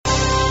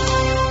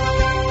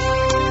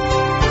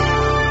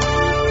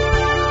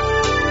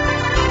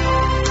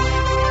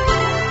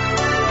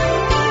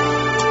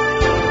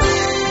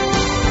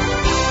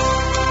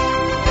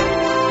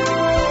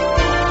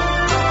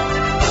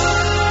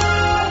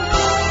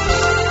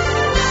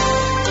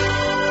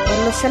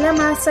Oloshole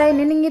Maasai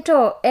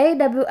niningito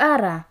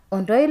AWR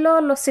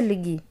ondoilo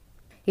losiligi.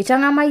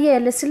 Itang'amaye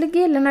le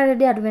siligi lena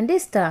Radio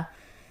Adventista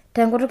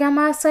tenkutuk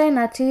Maasai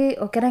natii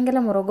Okerengele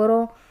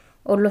Morogoro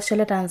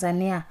Oloshole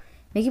Tanzania.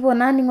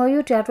 Nikipona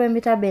ningoyu tiatua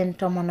emita ben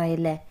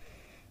 16.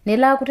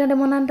 Nila kutende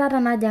monantata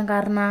na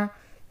jangarna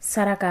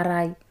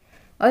Sarakarai.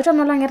 Oito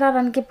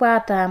nolang'etata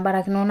nikipwata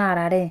mbarakinona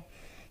arare.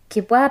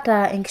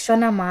 Kipwata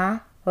enkishona maa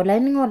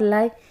olainingo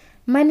lai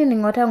maini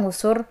ningota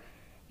ngusur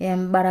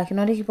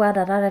mbarakinoni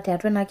kipwata tata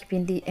tiatua na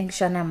kipindi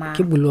enkishona maa.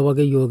 Kibulu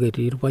apake yiok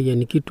etii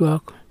irpayiani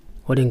kituak,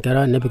 ore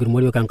nkera nepik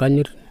irmoruak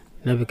enkanyit,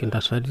 nepik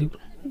intasati,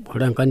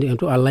 ore enkanyit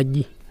entoki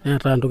alaji,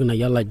 neetai entoki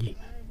naji alaji.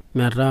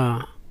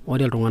 Metaa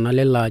ore iltung'anak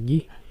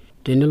lelaaji,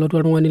 tenelotu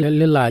oltung'ani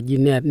lelaaji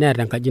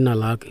neeta enkaji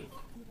nalaaki.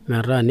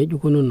 Metaa neija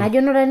ikununo. Najo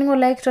olainingo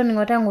lai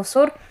kitoning'ota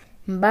ngusur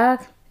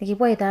mbak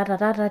nikipwaita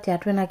tata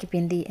tiatua na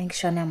kipindi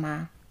enkishona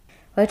maa.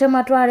 Oito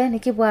matuare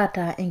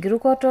nikipwata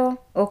enkirukoto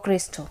o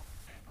Kristo.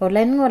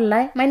 Olainingo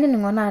lai maini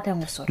ningona ate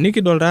ngusur.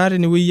 Nikidol tare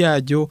niwei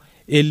ajo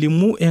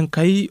elimu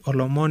Enkai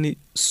olomoni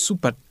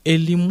supat.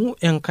 Elimu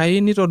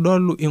Enkai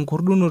nitodolu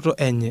enkordunoto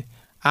enye.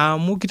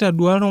 Amu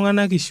kitadua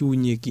iltung'anak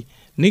ishiunyeki.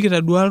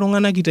 Nikitadua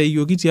iltung'anak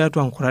kitayioki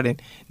tiatua nkuraren.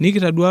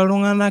 Nikitadua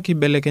iltung'anak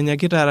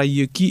ibelekenyaki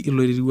tarayioki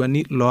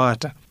iloririwani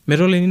loota.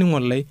 Metolainingo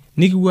lai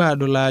nikipuo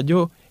adol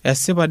ajo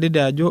esipa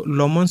dede ajo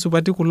lomon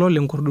supati kulo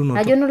lenkordunoto.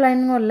 Ajo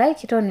olainingo lai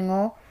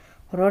kitoningo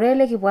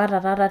ororele kipwata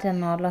tata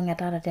tena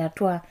olong'etata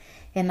tiatua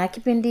ena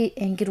kipindi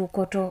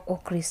enkirukoto o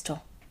Kristo.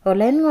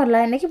 Olainingo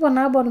lai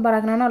nikipona abon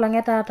barakinona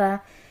olong'etata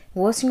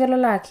wosingolo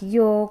la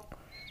kiyo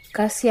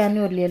kasiani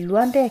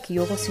oleluande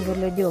kiyo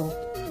kosingolo jo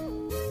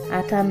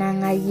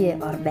atanang'ayie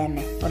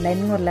orbene.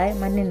 Olainingo lai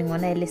mani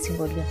ningona ele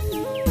singolio.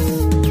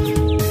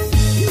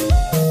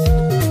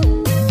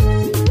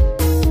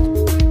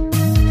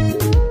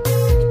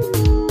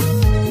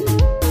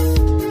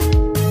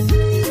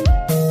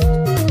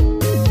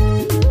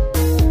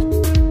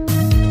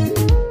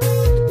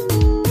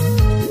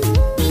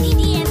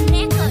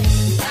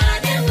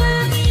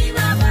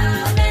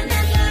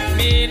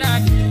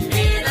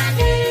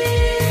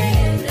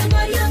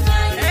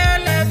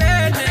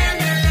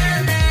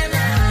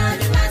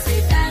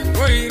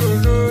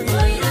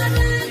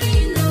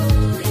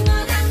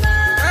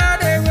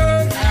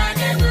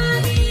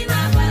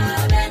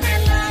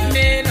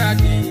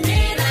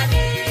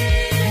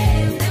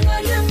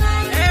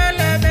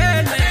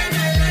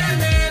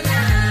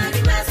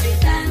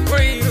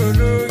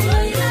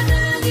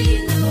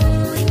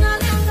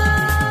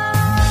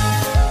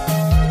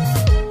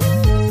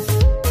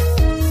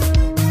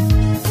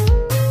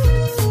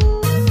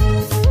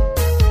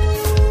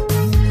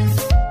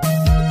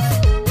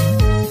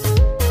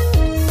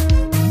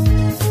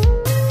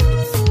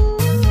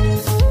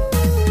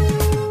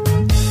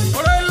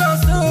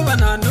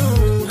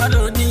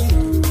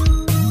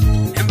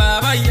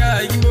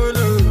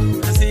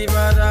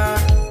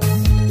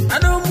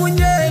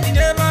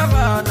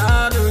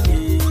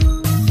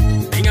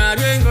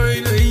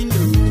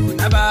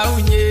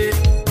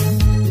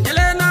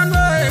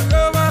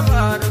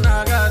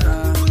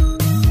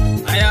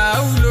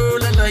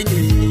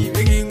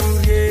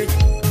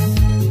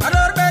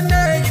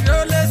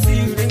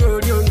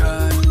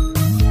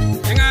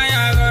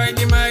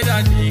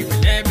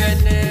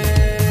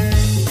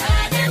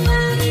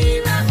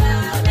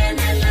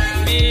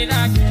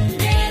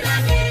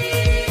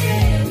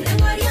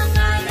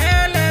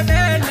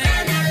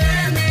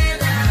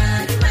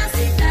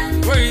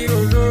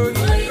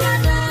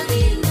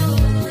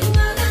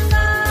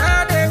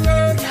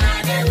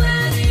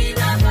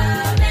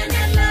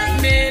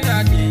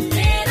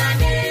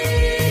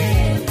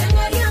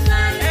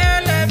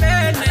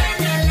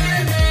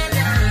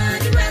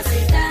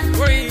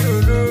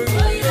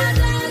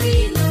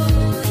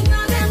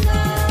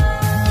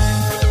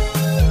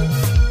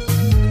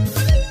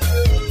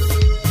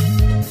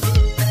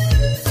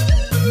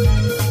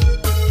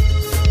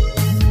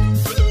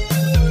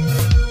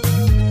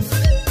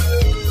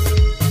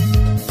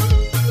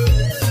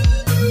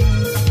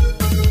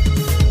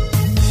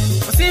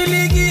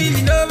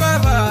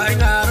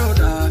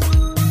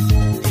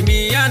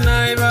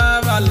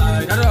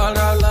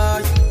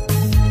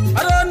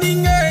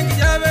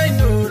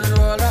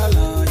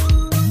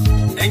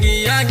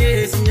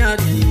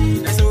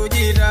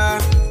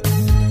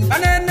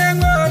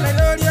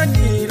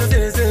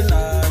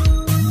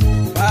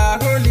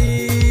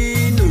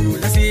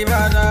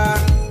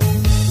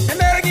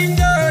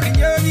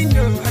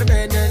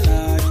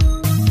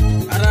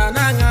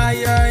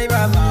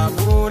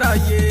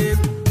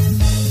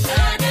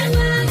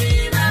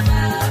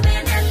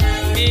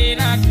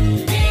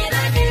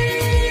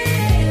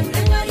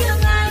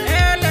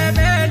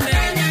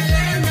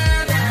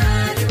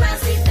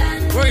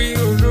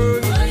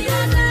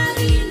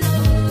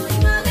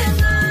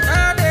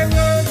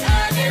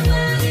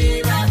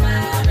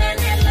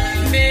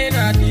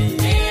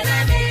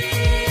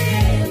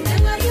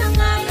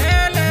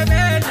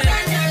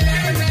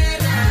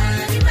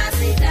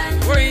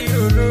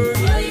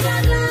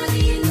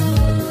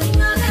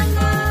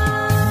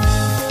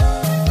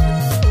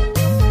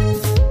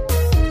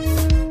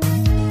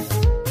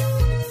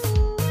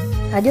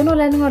 ajo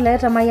nolaningo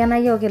letamayiana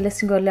yiok ele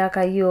sinkolio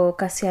akayiok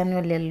Kasiano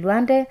Ole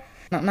Luande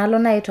nalo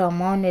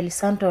naitoomon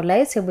Elisanto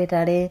Lais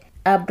eboitare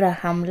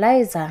Abraham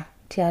Laizer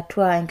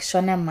tiatua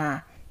enkishon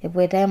emaa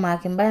epoito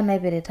aimaki imbaa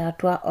naipirita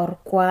atua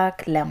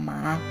orkuak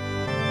lemaa.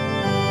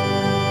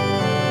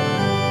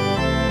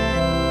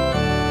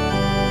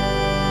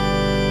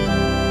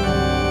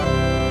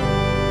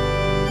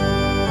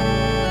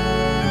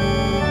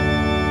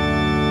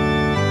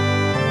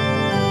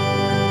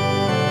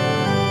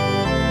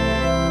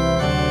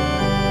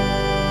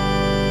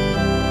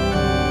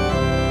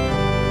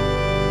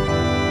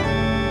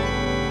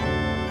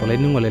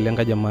 Olainining'oni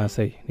lenkaji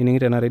Maasai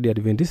nining'ito ena Radio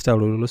Adventista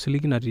olololo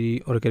siligi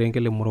natii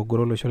orkerenket le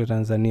Morogoro olosho le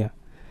Tanzania.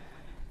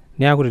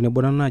 Niaku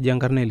tenebo nanu naaji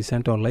enkarna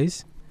Elisanto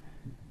Lais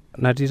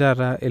natii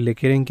taata ele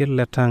kerenket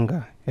le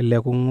Tanga ele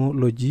kung'u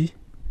loji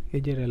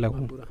ele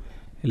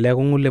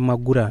kung'u le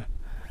Magura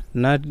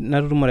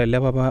natutumore ele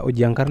papa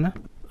oji enkarna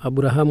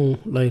Abraham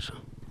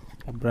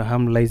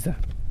Laizer.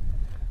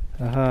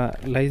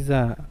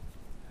 Laizer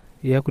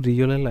iyaku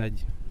tiyiolo ele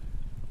aji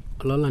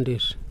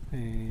Ololandes.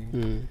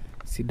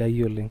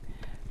 Sidai oleng.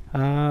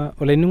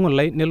 Olainining'oni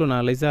lai nelo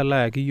naa Laizer alo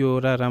ayaki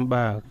yiok taata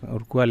mbaa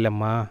orkuak le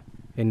maa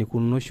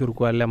enikununo oshi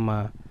orkuak le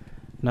maa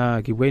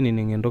naa kipuo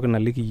ainining' entoki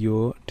naliki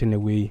yiok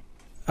tenewueji.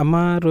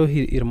 Amaa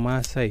tooshi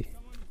irmaasai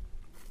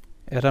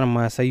eeta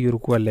irmaasai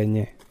orkuak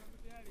lenye.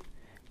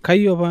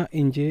 Kayioo apa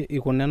inche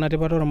ikuna ena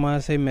tipata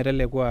ormaasai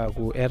meteleku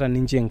aaku eeta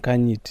ninche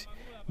enkanyit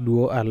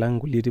duo alang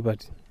kulie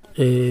tipati?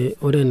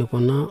 Ore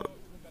enikuna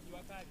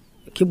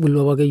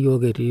kibulu apake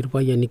yiok etii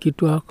irpayiani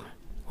kituak,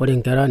 ore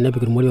nkera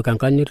nepik irmoruak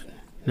enkanyit,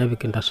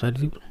 nepik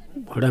intasati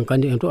ore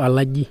enkanyit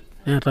alaji,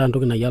 neetai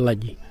entoki naji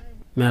alaji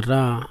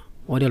metaa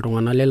ore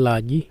iltung'anak lele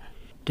aji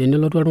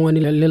tenelotu oltung'ani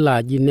lele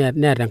aji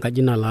neeta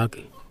enkaji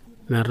nalaaki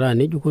metaa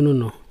nejia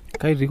ikununo.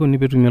 Kaji ikoni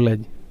peetumi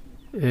olaji?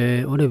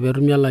 Ore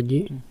peetumi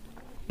olaji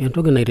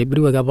entoki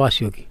naitobiruaki apa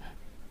aasioki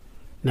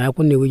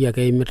neeku inewueji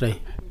ake eimitai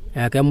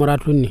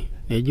kemuratuni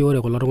neji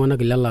ore kulo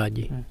tung'anak lele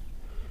aji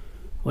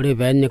ore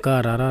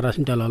peenyikaa taata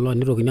sinche lelo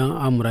nitokini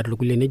aamurat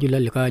irkulie neji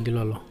lelikae aji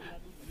lelo.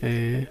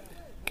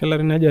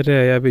 Kelarin aja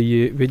teeya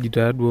peji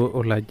taaduo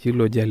olaji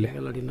loji ele?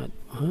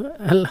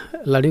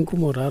 Larin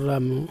kumok taata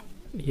amu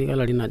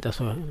kelarin aja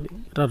sawa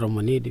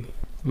tomoni aidip.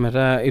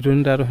 Metaa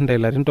itoni taata oshi ntae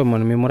ilarin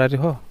 10 memurati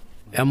hoo?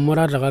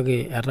 Emurata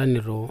kake eton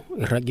itu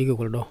irragieki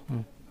kuldo.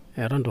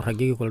 Eton itu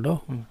irragieki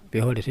kuldo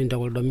peehori sinche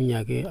kuldo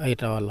minyaaki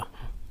aitawala.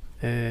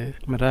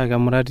 Metaa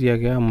kemurati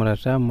ake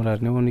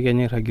amurat neponu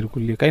kenya airragie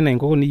irkulie. Kaina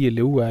inko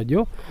niyiolou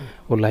ajo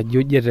olaji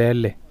oje taa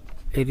ele?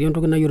 Etii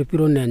entoki naji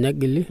orpiron naa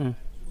enegili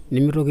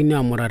nimitokini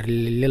amurat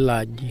lele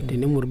aji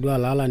tenemut duo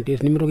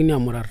alalantis nimitokini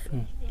amurat.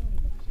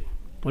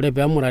 Ore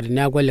peemurati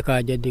neeku olikae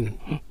aji ejing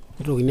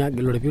nitokini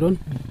aagil orpiron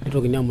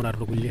nitokini amurat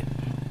irkulie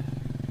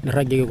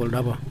nirragieki kuldo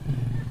apa.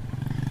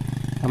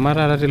 Amaa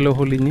taata tele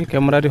osho linyi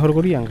kemurati hoo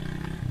irkorianga?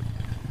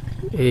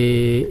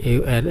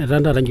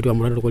 Eton taata nchitu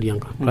amurat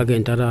irkorianga kake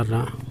ninche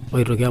taata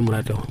oitoki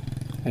amuratisho.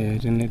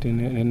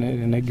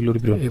 Tenegil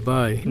orpiron?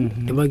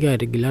 Eipaki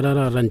aitigil etaa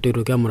taata ninche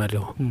oitoki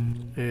amuratisho.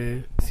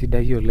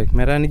 Sidai oleng.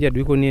 Metaa nejia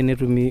duo ikoni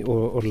enetumi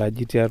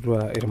olaji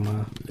tiatua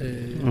irmaa.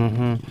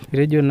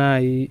 Itejo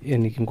naaji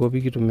enikinko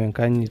pikitum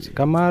enkanyit.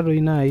 Kamaa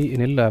toi naaji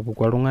enelo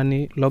apuku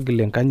oltung'ani logil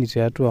enkanyit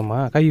tiatua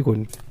maa kaji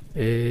ikoni?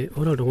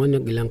 Ore oltung'ani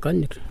ogil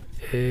enkanyit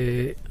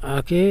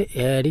ake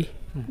eari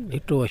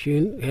nitooshi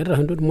eeta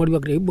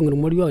irmoruak ibung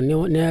irmoruak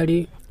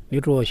neari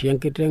nitooshi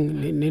enkiteng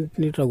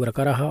nitau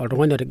irkaraha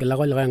oltung'ani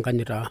otigilaka olikae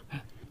enkanyit taa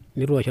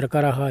nitooshi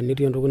irkaraha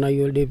netii entoki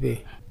naji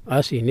oldepe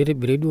asi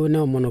nitibiri duo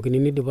neomonokini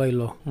nidipa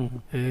ilo.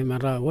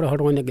 Metaa ore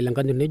oltung'ani ogil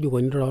enkanyit nejia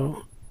ikoni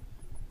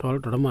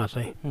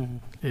tormaasai.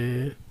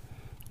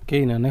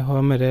 Keina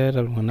naihoo metaa eeta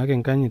iltung'anak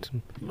enkanyit?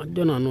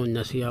 Ajo nanu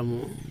ina sii amu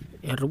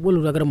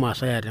etubulutua ake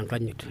irmaasai eeta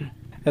enkanyit.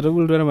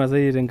 Etubulutua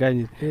irmaasai eeta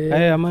enkanyit.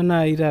 Amaa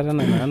naaji taata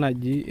ena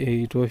naji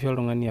itoosho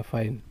oltung'ani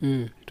efine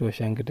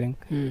itoosho enkiteng.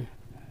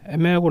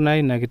 Emeeku naa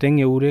ina kiteng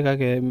eure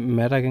kake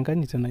meeta ake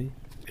enkanyit naji?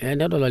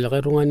 Nedol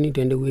olikae tung'ani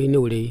tendewueji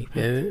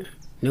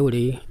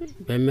neurei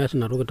peemeas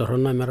ina toki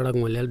torrono metaraki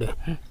ng'ole elde.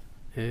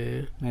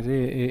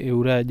 Metaa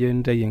eure ajo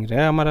nitayu enkiteng.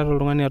 Amaa taata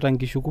oltung'ani oota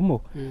nkishu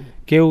kumok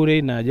keure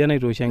ina aji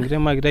naitoosho enkiteng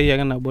maa kitayu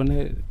ake nabo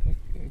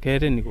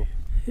keeta eniko?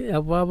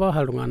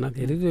 Epaasha iltung'anak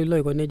etii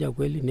loiko nejia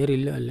kweli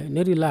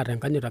netii laata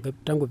enkanyit ake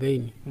tangu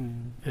peini.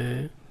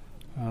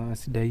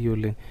 Sidai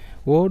oleng.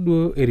 Woo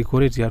duo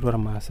erikore tiatua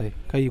irmaasai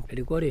kaji?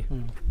 Erikore?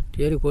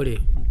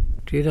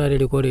 Etii taata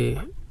erikore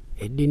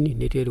edini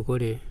netii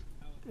erikore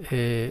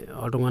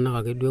oltung'anak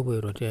ake duo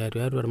epoito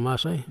tiatua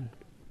irmaasai.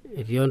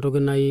 Etii entoki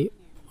naji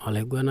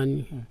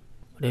olaiguanani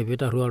ore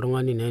piitarruo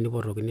oltung'ani naa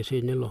enipotokini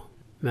siinye ilo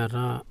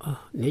metaa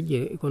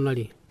nejia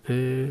ikunari.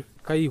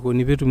 Kaji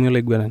ikoni peetumi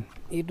olaiguanani?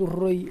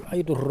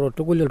 Aiturruro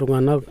tukul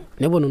iltung'anak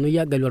neponunui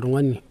aagelu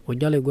oltung'ani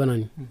oji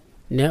olaiguanani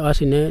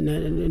asi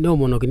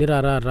neomonokini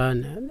taata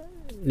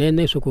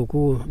nenyai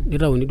sukukuu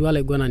nitauni duo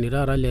olaiguanani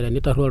taata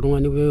nitarruo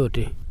oltung'ani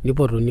yeyote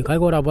nipotuni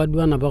kake ore apa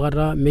duo enapa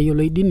kata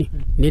meyioloi dini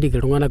nerik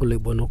iltung'anak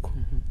iloibonok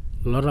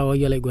ilo taa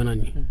oji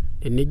olaiguanani.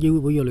 tenejo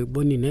epuoi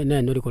oloiboni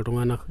neenyoriko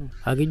iltung'anak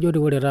ake ijo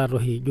ore taata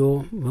oshi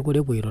ijo mekure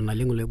epuoito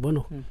naleng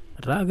oloibonok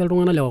etaa ake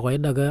iltung'anak le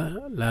kawaida ake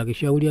laa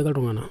kishauri ake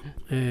iltung'anak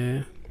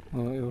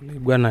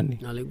olaiguanani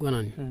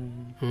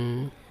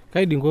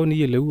kaidi inko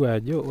niyiolou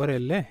ajo ore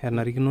ele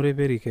enarikinore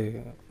perik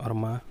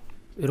ormaa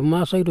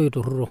irmaasai toi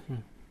turruro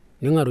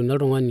ning'aruni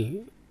oltung'ani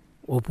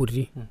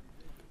oputi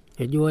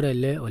ejo ore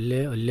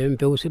ele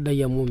mpeu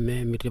sidai amu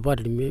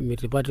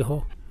mitipatisho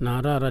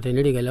naa taata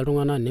tenerik ele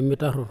tung'anak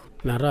nemitarrur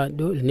metaa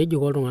nejo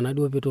iko iltung'anak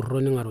duo piiturruro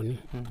ning'aruni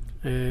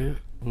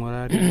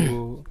ng'urari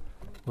duo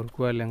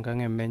orkuak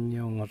lenkang emenye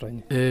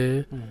ong'otonye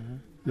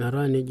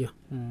metaa nejia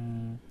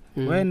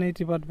wae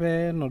naitipat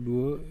peeno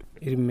duo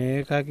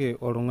irmeek kake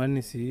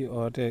oltung'ani sii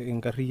oota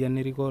enkarriyiano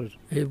erikore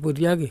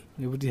eputi ake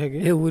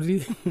eputi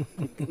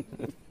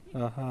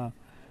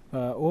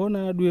oo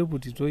naa duo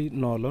eputitoi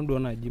noolong duo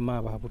naji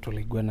maapaaput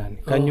olaiguanani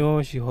kanyoo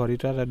oshi ihori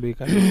taata duo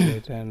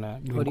tena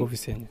duo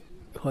enkofisi enye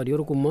ihori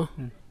orkuma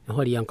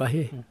nihori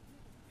enkashe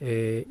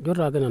ijo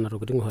taake nena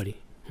tokiting ihori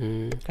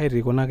kaiti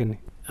ikunakini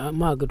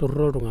maa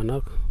kiturruro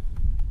iltung'anak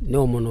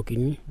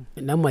neomonokini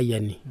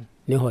nemayiani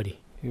nihori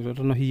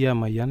itotono oshi iyie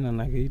amayian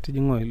enake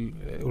itijing'a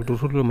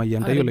olturrur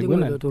lomayiantai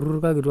olaiguanani olturrur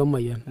kake itu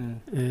amayian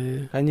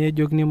kanyoo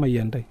ejokini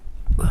emayiantai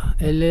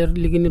ele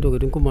likini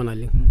ntokiting kumok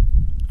naleng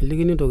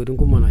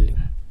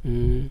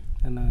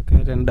enaa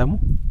keeta endamu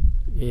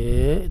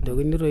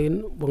ntokiting toi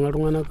bunga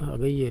iltung'anak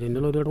akeyie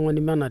tenelotu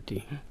oltung'ani menati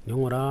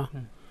ning'uraa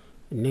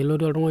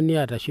nelotu oltung'ani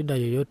eeta shida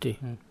yoyote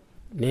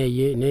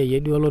neeyie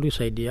duo olotu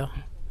aisaidia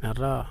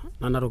metaa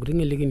nena tokiting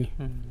elikini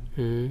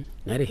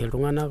nerish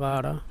iltung'anak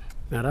aara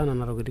metaa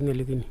nena tokiting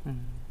elikini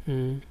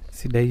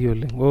sidai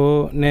oleng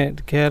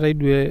keetai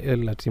duo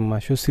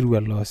elatimasho sirua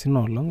loosi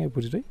noolong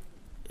eputitoi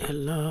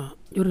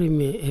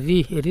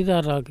etii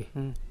taata ake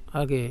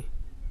kake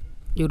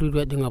jore itu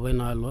ejing apa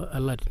inaalo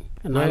elatin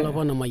enaalo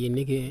apa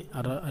namayianieki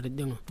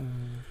atijing'a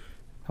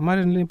amaa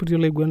teneputi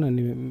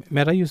olaiguanani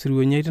meetae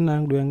osirua enye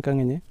tinaang duo enkang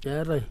enye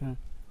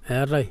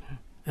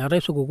eetae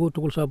sukukuu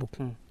tukul sapuk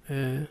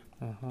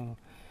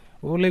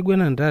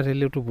olaiguanani taata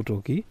ele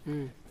tuputoki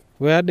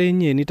weade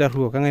inye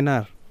nitarruo kang'ae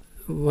naar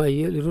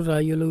itu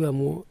taa yiolou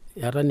amu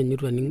eeta ninye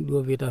itu aning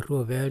duo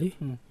piitarruo peeri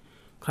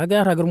kake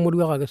ear ake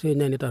irmoruak ake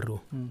siinye nitarruo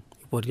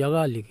ipoti ake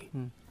aaliki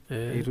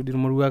itu dii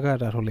irmoruak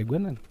aatarr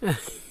olaiguanani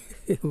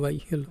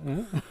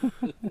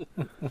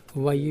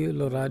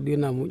mayiolo taaduo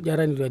ina amu ijo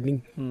eton itu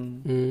aning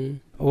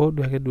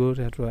duake duo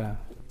tiatua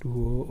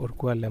duo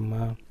orkuak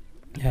lemaa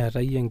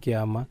eetai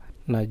enkiama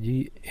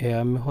naji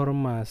eamisho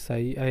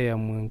irmaasai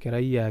aiamu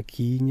enkerai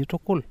akiinyi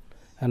tukul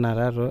enaa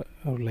taata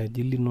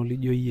olaji lino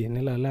lijo iyie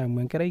nelo alo aiamu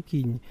enkerai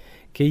kinyi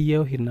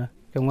keyia oshi ina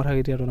keng'uarr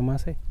ake tiatua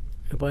irmaasai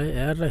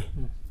eetae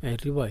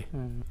etii pae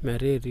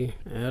metaa etii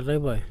eetae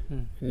pae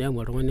niamu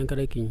oltung'ani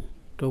enkerai kinyi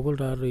tukul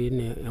taatoi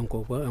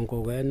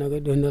enkokoeni ake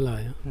duo nelo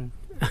aya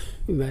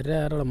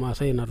metaa eeta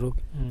irmaasai ina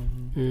toki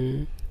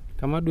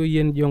kama duo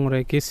iyie nijo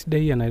ng'urai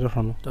kesidai enaa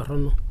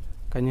torrono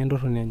kanyoo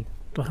entorroni enye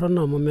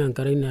torrono amu mee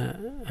enkerai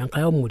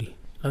enkae omori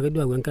ake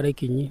duo aaku enkerai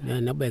kinyi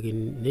nebaiki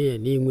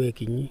niing'ua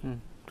ekinyi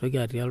toki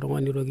atii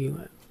oltung'ani toki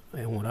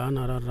aing'uraa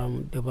naa taata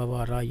dipa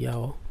apa ataa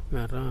yao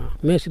metaa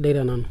mee sidai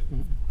tenanu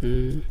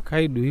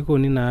kai duo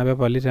ikoni naa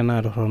pepali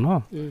tenaa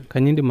torrono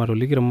kanyoo indim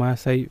atoliki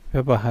irmaasai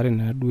pepahari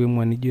naa duo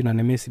emua nijo ina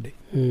nemesidai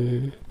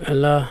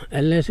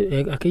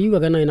keyieu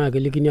ake nai naa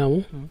kelikini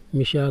amu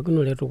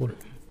mishiakinore tukul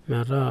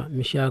metaa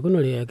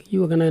mishiakinore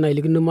keyieu ake nai naa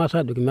elikini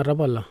irmaasai ajoki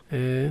metapala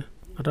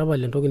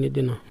entoki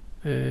nijo ina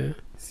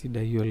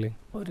sidai oleng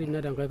ore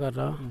ina tenkae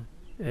kata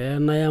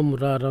nayamu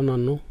taata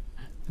nanu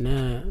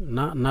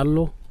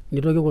nalo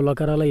nitoki kulo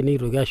kera lainei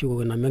aitoki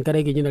ashukoki nanu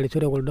enkerai kinyi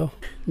narisiore kuldo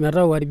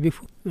metaa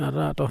uharibifu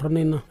metaa torrono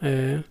ina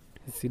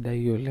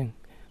sidai oleng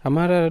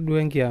amaa taata duo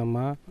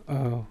enkiama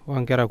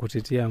oonkera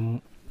kutitik amu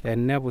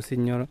enepu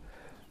sinye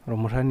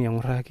ormurrani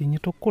eng'urraa kinyi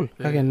tukul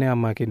kake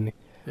neamakini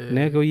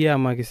neeku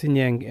amaki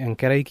sinye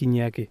enkerai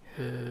kinyi ake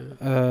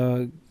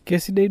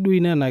kesidai duo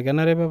ina enaa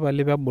kenare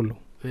pepali pebulu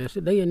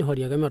sidai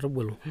enihori ake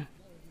metubulu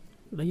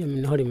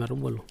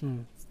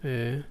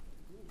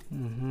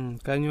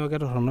kanyoo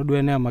ketorrono duo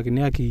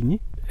eneamakini akiinyi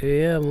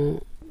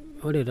amu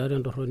ore taata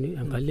entorroni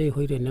enkalio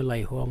eihoi tenelo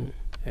aisho amu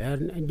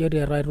ijo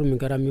etaa etum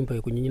inkera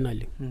mimbai kunyinyi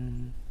naleng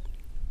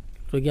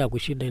nitoki aaku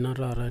shida ina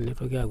taata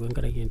nitoki aaku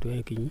enkerai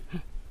kinyi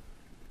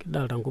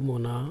kidalta nkumok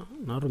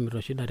naatumito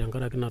shida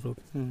tenkaraki ina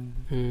toki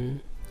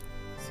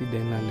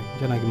sidai naleng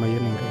ncho ena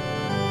kimayian Enkai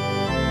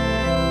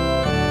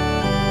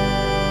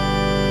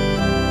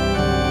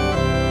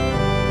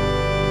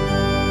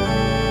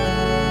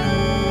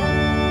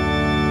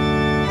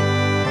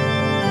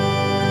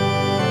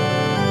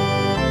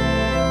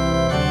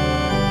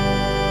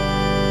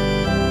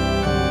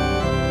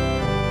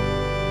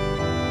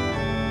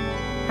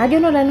ajo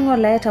nolaning'o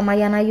lai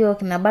tamayiana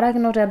yiok ina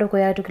barakinoto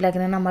edukuya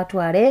tukilakini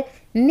namatuare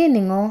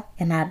nining'o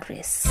ena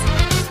address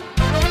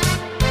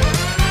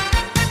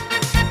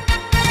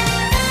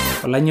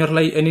Olanyor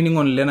lai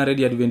enining'o lena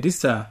Radio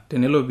Adventista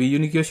tenelo piiyieu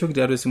nikioshoki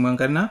tiatua esimu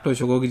enkarina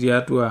tooshokoki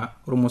tiatua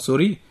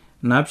ormosori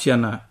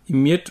 753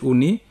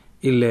 6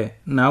 9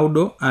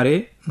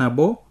 2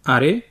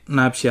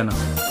 1-2-7.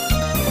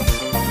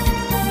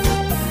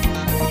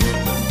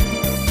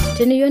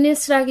 Teniyieu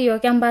nisiraki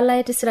yiok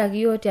empalai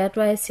tisiraki yiok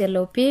tiatua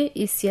SLP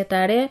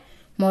 8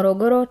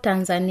 Morogoro,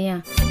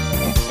 Tanzania.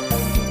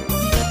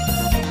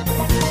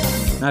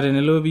 Na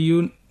tenelo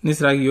piyieu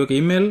nisiraki yiok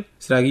email,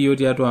 siraki yiok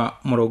tiatua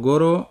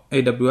Morogoro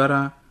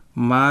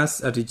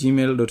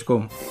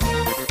awr@maas@gmail.com.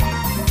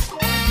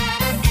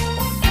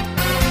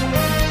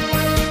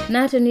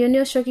 Na teniyieu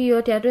nioshoki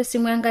yiok tiatua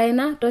esimu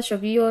enkaina,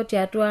 toshoki yiok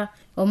tiatua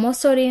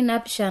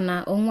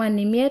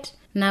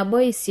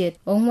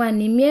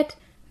 075-1-8-4-5-9.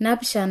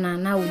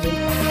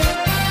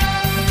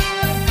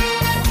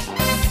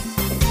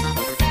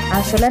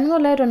 Asholan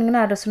ngolai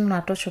toningina adosunu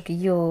na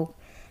toshoki yiok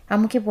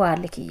amu kipuo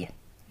aliki.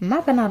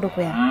 Mapa na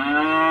dukuya.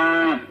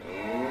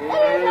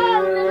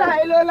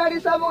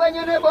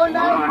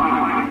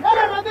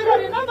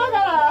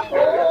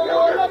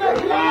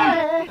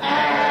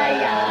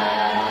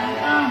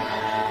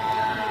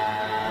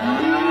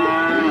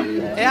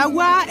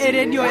 Ewa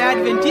radio ya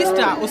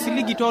Adventista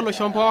osiligi tolo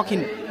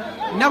shompookin.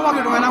 Nepoki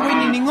iltung'anak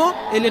oinining'o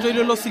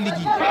eletoilo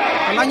osiligi.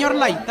 Olanyor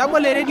lai,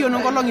 tabole radio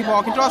nonkolong'i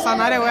pookin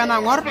toosanare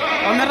wenang'or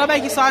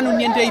ometabaiki saa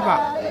 4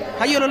 enteipa.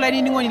 Kayiolo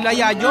lainining'oni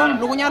lai ajo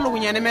lukunya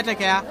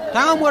nemetekea.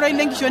 Tang'amu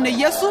ile nkishon e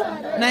Yesu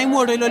na imu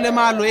otoilo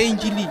lemaalo e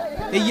Injili.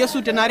 E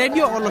Yesu tena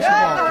radio olosho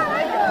pookin.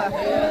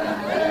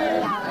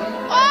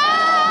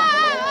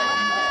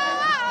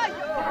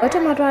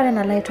 Otematware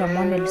na laitwa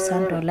Monel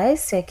Santo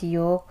laiseki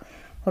yiok.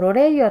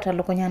 Orore yota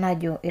lukunya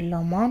najo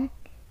ilomon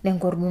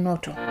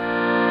lenkordunoto.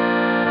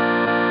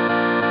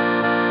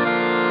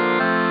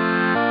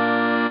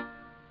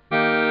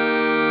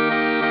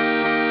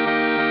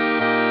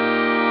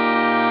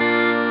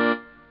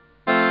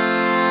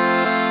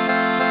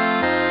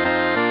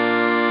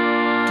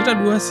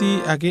 Kitaduasi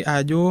ake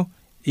ajo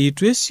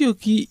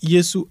etuesioki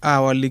Yesu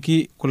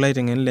awaliki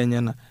kulaiteng'eni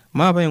lenyana.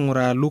 Maapa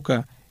ing'ura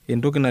Luka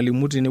entoki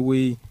nalimu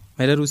tenewuei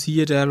maiteru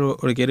siyie tialo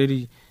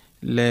orkereri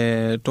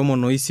le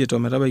 18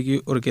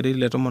 ometabaiki orkereri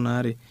le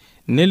 12.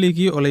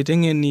 Neliki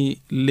olaiteng'eni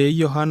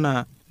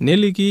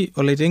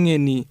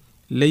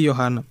le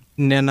Yohana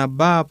nena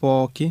baa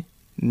pooki.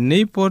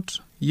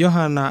 Neipot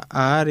Yohana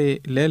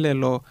aare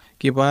lelelo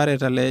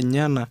kipaareta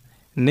lenyana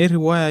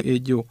neriwaya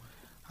ejo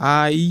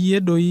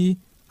iye doi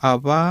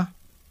apa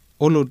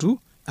olotu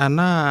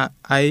anaa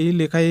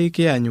likae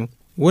kianyu.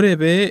 Ore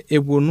pee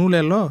epuonu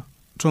lelo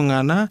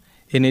tung'ana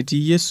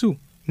enetii Yesu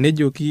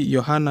nejoki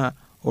Yohana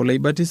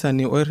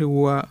olaibatisani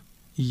oiriwua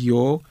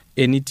yiok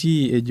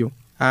enitii ejo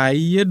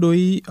iye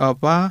doi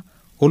apa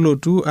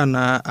olotu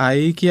anaa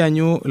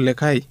kianyu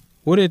likae.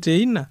 Ore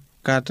teina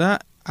kata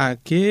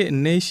ake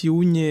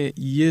neishiunye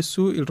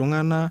Yesu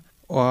iltung'ana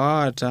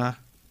oota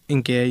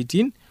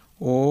inkeeyaitin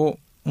o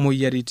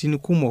moyiaritin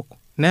kumok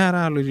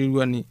neera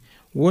oloiruani.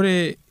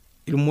 Ore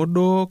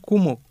ilmodo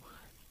kumok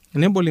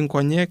nebol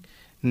inkonyek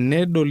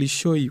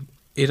nedolishoyu.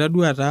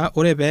 Itaduata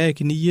ore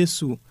peekini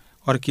Yesu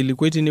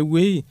orkilikwai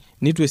tenewuei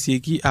nitu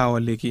esieki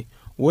awaliki.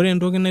 Ore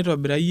entoki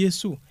naitobira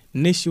Yesu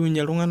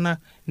neshiunye iltung'ana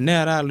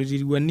neera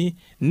oloiruani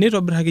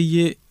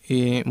nitobiraki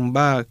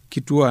mbaa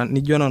kitua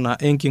nijo nona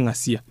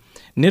enking'asia.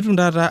 Netu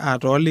ndata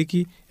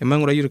atoliki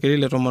emang'ura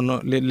yorkereri le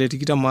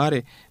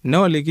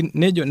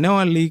 22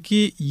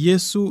 newaliki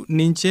Yesu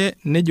ninche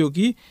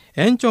nejoki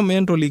enchom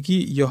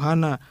entoliki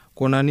Yohana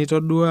kuna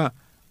nitodua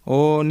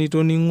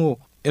nitoning'o.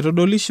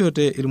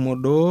 Etodolishote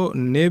ilmodoo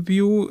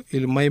nepiu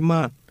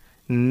ilmaiman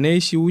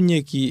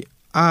neishiunyeki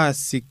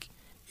aasik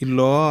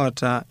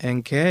iloota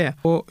enkeeya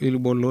o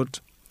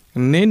ilbolot.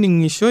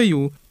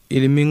 Nening'ishoyu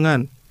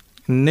ilming'an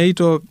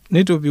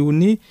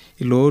neitopiuni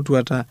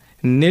ilootuata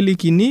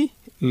nelikini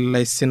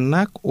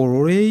laisinak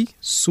ororei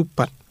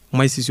supat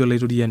maisisio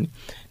laitoriani.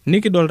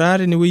 Nikidol taa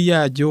tenewuei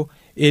ajo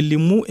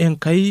elimu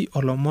Enkai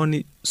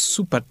olomoni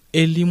supat.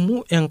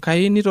 Elimu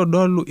Enkai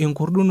nitodolu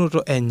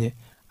enkordunoto enye.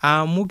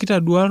 Amu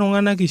kitadua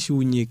iltung'anak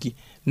ishiunyeki.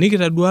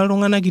 Nikitadua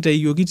iltung'anak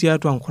kitayioki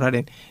tiatua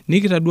nkuraren.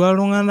 Nikitadua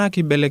iltung'anak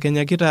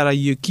ibelekenyaki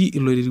tarayioki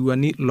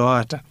iloiruani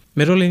loota.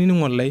 Metole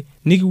nining'olai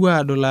nikipuo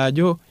adol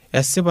ajo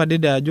esipa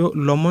dede ajo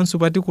lomon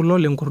supati kulo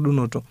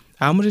lenkordunoto.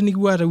 Amu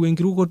tenikipuo atau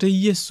enkirukoto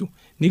e Yesu,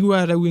 nikipuo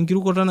atau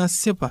enkirukoto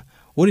nasipa,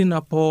 ore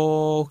ina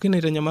pookin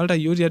naitanyamalita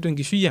yiok tiatua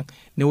enkishui ang'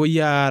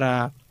 newoi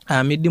aara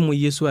midimu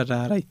Yesu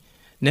ataarai.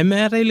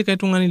 Nemeetai likae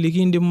tung'ani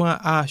likiindim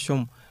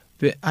ashom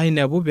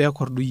ainepu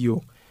peekordu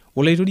yiok.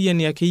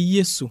 Olaitoriani ake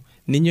Yesu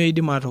ninye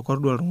oidim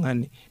atokordu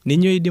oltung'ani.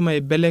 Ninye oidim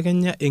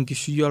aibelekenya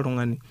enkishui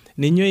oltung'ani.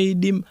 Ninye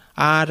oidim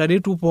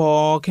ataretu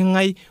pooki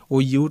ng'ae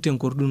oyieu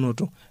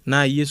tenkordunoto.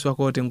 Naa Yesu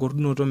ake oota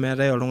enkordunoto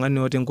meetai oltung'ani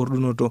oota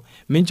enkordunoto.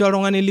 Mincho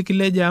oltung'ani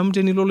likileja amu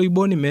tenilo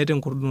loiboni meeta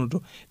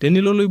enkordunoto.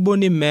 Tenilo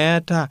loiboni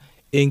meeta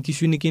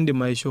enkishui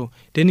nikindim aishoo.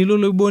 Tenilo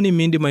loiboni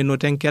mindim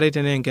ainoto enkerai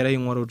tenaa enkerai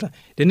ing'oruta.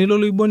 Tenilo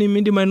loiboni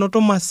mindim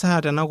ainoto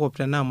masaa tenakop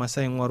tenaa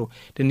masaa ing'oru.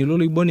 Tenilo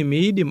loiboni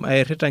meidim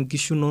airrita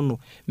nkishu nono.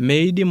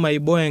 Meidim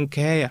aiboo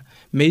enkeeya.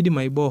 Meidim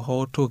aiboo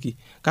hootoki.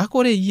 Kake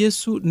ore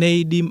Yesu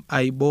neidim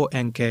aiboo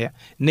enkeeya.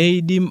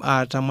 Neidim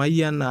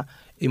atamayiana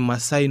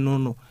imasaa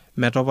inono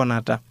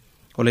metoponata.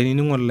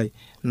 olainining'oni lai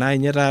naa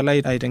inye taala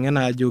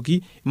aiteng'ena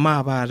ajoki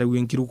maapaatau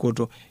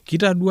enkirukoto.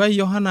 Kitadua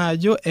Yohana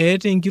ajo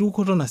eeta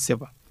enkirukoto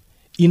nasipa,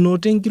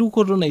 inoto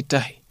enkirukoto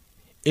naitahi,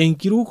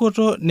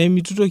 enkirukoto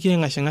nemitutoki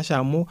aing'ashing'asha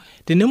amu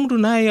tenemutu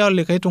naa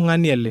olikae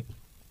tung'ani ele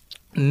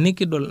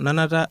nikidol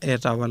nanata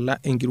etawala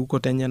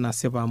enkirukoto enye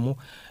nasipa amu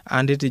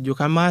anditejo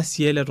kamaa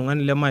sii ele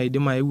tung'ani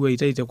lemaidim aeu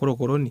aitai te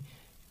korokoroni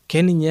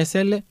keninye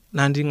esele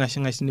nanti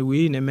ng'ashing'ash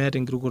inewueji nemeeta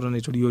enkirukoto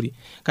naitoriori.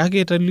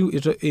 Kake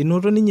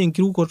enoto ninye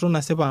enkirukoto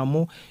nasipa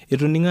amu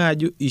etoning'o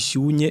ajo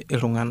ishiunye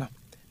iltung'ana.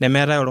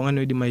 Nemeetai oltung'ani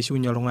oidim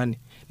aishiunye oltung'ani,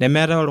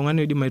 nemeetai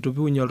oltung'ani oidim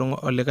aitopiunye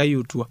olikae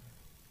otua,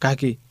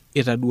 kake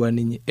etadua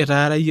ninye,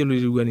 etaarayie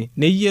loiruani.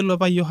 Neyiolo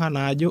apa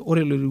Yohana ajo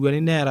ore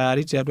loiruani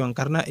neeraari tiatua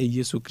enkarna e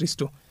Yesu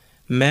Kristo.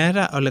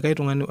 Meeta olikae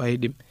tung'ani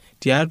oidim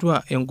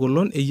tiatua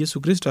engolon e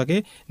Yesu Kristo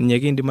ake ninye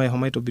kiindim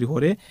aihoma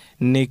aitobirihore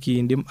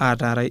nikiindim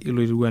ataarai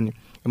iloiruani.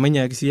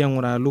 Emanyaaki sii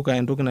aing'uraa Luka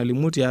entoki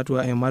nalimu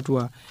tiatua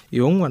ematua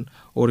e4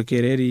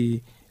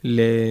 orkereri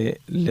le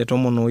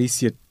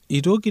 18.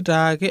 Itoki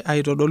taake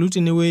aitodolu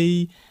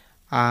tinewueji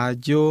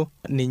ajo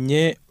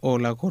ninye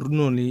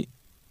olakornoni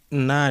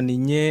naa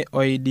ninye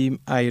oidim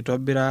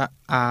aitobira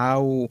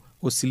aau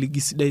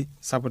osiligi sidai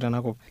sapuk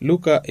tenakop.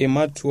 Luka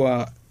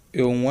ematua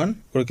e4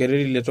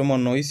 orkereri le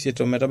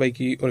 18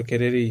 ometabaiki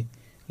orkereri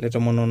le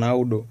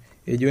 19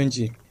 ejo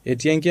nji,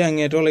 etii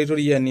enkiyang'et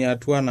olaitoriani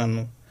atua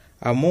nanu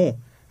amu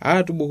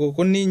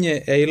aatubukoko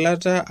ninye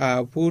eilata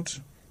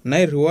aaput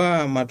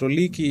nairiwaa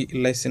matoliki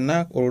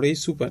ilaisinak ororei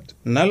supat,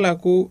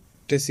 nalaku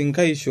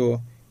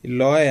tesinkaisho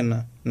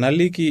ilooena,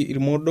 naliki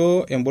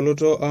irmodoo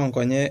emboloto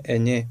oonkonye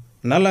enye,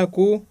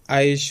 nalaku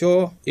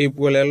aisho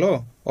epuo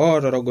lelo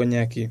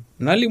ootorogonyaki,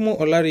 nalimu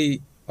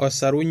olari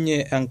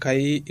osarunye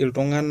Enkai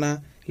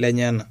iltung'ana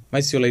lenyana.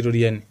 Maisio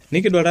olaitoriani.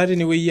 Nikidol taa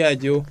tenewueji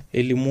ajo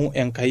elimu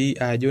Enkai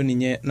ajo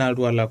ninye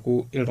nalotu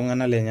alaku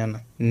iltung'ana lenyana.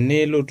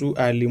 Nelotu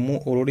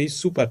alimu ororei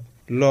supat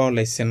loo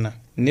laisinak,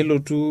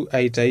 nelotu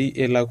aitai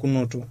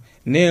elakunoto,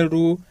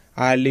 nelotu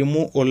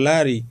alimu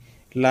olari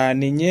laa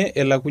ninye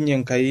elakunye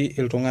Enkai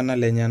iltung'ana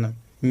lenyana.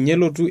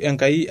 Nelotu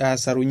Enkai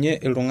aasarunye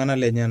iltung'ana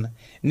lenyana.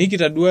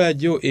 Nikitadua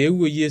ajo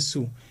eewuo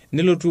Yesu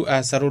nelotu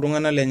aasaru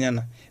iltung'ana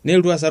lenyana,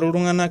 nelotu aasaru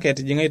iltung'ana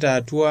etijing'aita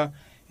atua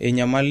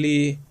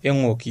enyamali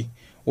eng'oki.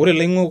 Ore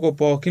laing'ok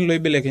pookin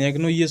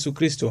loibelekenyakino Yesu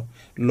Kristo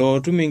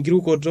lootum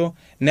enkirukoto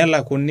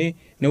nelakuni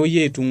newuoi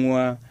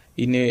aitung'ua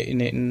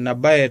ina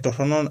baye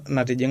torrono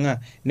natijing'a,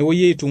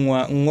 newuoi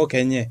aitung'ua ng'ok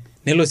enye.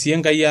 Nelo sii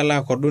Enkai ala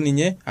akordu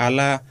ninye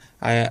ala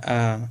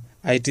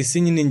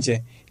aitisiny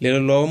ninche lelo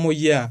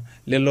loomoyia,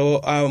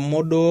 lelo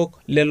modook,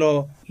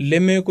 lelo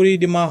lemekure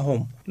idim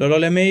ahom, lelo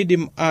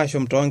lemeidim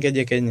ashom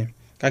toonkejek enye.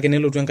 Kake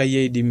nelotu Enkai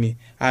aidimie,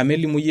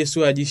 amelimu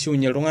Yesu aji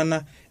ishiunye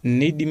iltung'ana,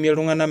 nidimie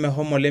iltung'ana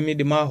mehomo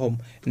lemeidim ahom,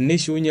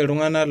 nishiunye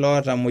iltung'ana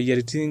loota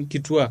moyiaritin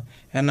kituak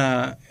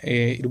enaa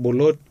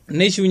irbolot,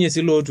 nishiunye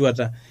sii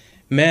lootuata.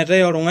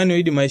 Meetai oltung'ani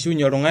oidim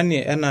aishiunye oltung'ani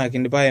enaa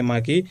kindipa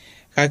aimaki,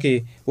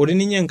 kake ore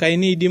ninye Enkai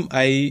niidim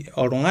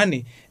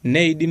oltung'ani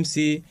neidim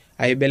sii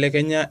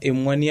aibelekenya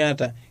emua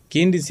niata,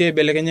 kiindim sii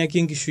aibelekenyaki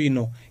enkishui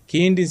ino,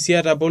 kiindim sii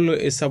atapolo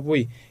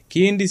esapoi,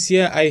 kiindim sii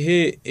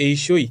aihee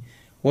eishoi.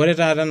 Ore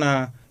taata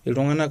naa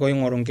iltung'anak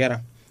oing'oru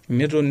nkera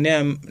neton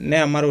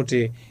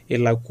neamarote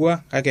elakua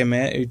kake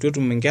eitu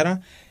etum nkera,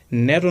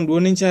 neton duo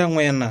ninche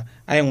ang'uena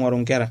aing'oru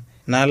nkera.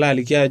 Naalo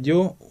aliki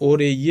ajo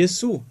ore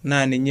Yesu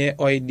naa ninye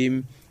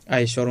oidim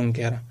aishoru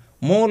nkera.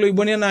 Moo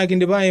loiboni naa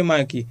kindipa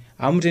aimaki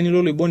amu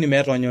tenilo loiboni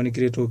meeta onyoo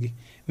nikiretoki.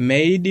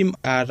 Meidim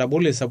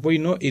atabolo esapoi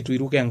ino itu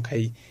iruko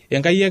Enkai.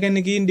 Enkai ake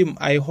nikiindim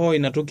aihoo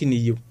ina toki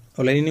niyieu.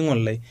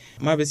 Olainining'oni lai,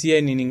 maape sii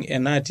ainining'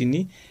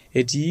 enaatini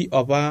etii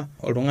apa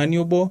oltung'ani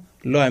obo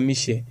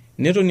loamishe.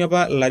 Netoni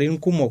apa larin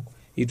kumok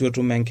itu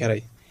etum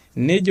enkerai.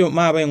 Nejo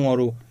maape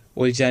aing'oru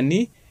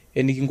olchani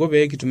enikinko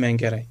pee kitum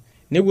enkerai.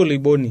 Nepuo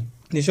loiboni.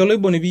 Nisho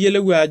loiboni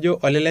piiyiolou ajo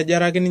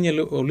olelejaraki ninye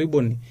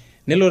oloiboni.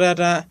 Nelo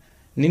taata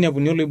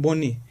ninepuni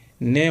oloiboni,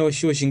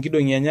 neoshi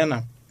nkidong'i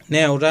enyana,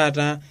 neyau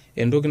taata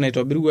entoki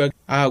naitobiruaki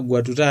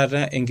aagwatu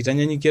taata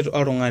enkitanyanyuket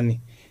oltung'ani.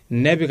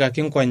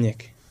 Nepikaki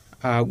nkonyek.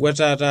 Aagwat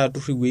taata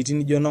aturr iwueitin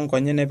nijo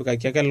noonkonyek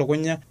nepikaki ake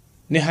elukunya,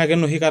 nihake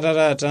enoshi kata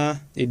taata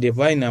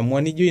idipa ina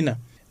mua nijo ina,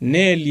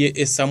 neelie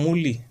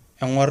esamuli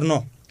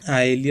eng'orno.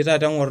 Aelie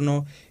taata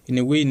eng'orno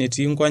inewueji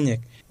netii nkonyek.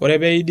 Ore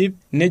peidip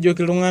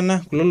nejoki iltung'ana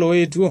kulo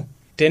looetuo,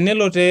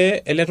 tenelo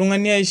tee ele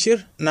tung'ani aishir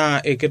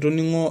naa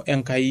eketoning'o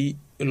Enkai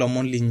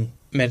ilomon linyi.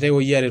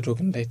 Metaiwoi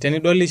aretoki ntae.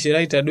 Tenidol ishira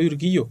aitadoi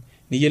irkiyo,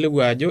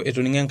 niyiolou ajo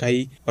etoning'o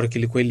Enkai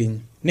orkilikwai linyi.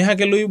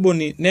 Nihake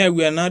loiboni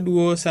neyau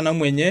enaduo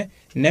sanamu enye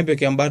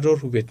nepik embata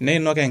orrupet,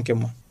 neinok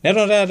enkima.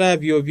 Neton taata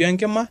apiopio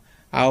enkima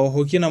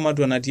aohoki ena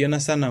matua natii ena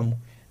sanamu.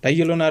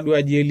 Tayiolo naaduo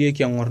ajo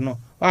elieki eng'orno.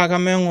 Paa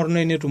kamaa eng'orno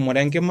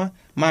enetumore enkima,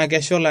 maa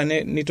keshola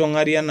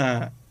nitong'ari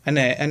enaa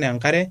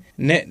enkare,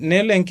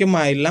 nelo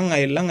enkima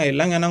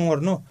ailang' ena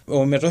ng'orno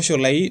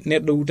ometosholai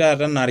nedou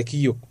taata enaa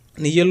irkiyo.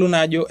 Niyiolou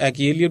naa ajo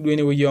ekielie duo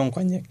enewueji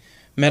oonkonyek.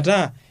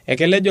 Metaa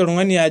ekelejo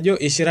oltung'ani ajo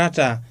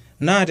ishirata,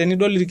 naa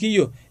tenidol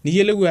irkiyo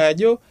niyiolou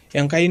ajo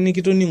Enkai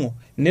nikitoning'o,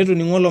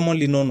 netoning'o lomon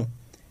linono.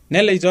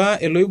 neleitoa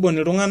eloibon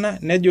iltung'ana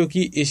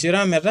nejoki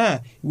ishira metaa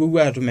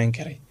iwuo atum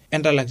enkerai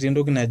entalak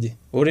entoki naje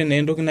ore naa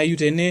entoki nayieu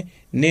tene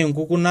nee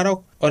enkuku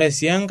narok ore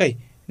sii enkae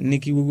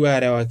nikiwuo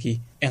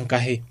arewaki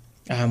enkahe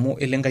amu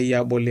elenkai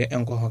abole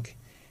enkohoke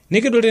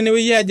nikidol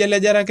tenewueji ajo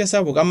elejare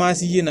kesapuk ama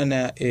siyie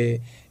nana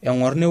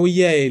eng'or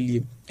newueji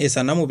aelie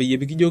esanamu peyie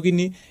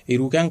pikijokini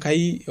iruka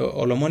enkai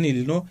olomoni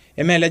lino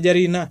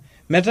emelejare ina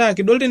metaa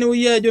kidol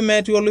tenewueji ajo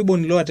metii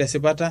oloiboni loota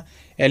esipata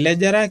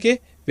elejare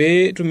ake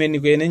pee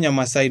tumeniko enenya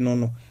masaa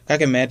inono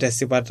kake meeta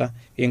esipata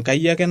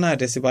enkai ake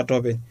naata esipata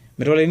openy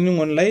mitole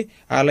nining'oni lai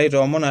ala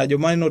itoomon ajo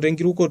mainoto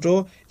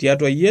enkirukoto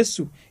tiatua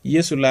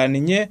Yesu laa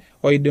ninye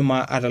oidim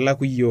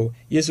atalaku iyiok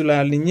Yesu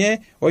laa ninye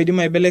oidim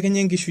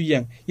aibelekenya enkishui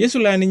ang Yesu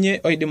laa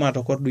ninye oidim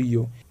atokordu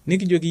iyiok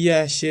nikijoki iyie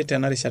ashe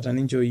tena rishata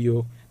nincho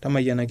iyiok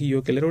tamayianaki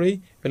iyiok elerorei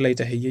pelo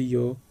aitaheyie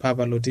iyiok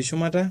papa lotii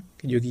shumata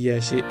kijoki iyie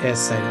ashe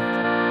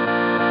esai.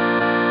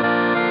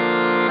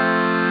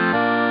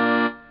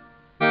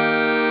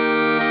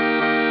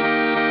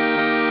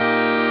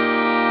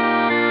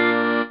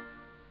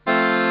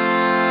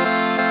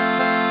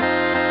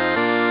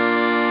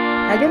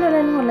 Ajono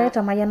laningo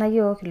leta mayana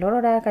yok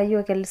lorora ka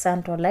yok el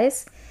santo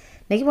lais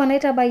nikipo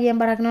naitabayie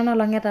embarakinono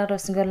long'eta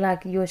tosingolio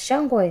lak yo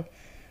shangwe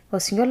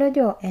osingolio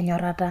jo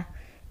enyorata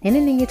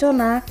nining'ito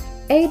na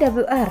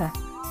AWR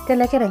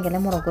telekerengele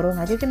Morogoro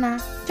ngajoki na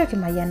joki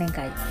mayane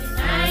nkai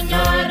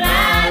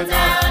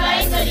enyorata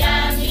laiso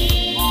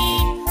yami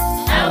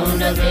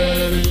aundo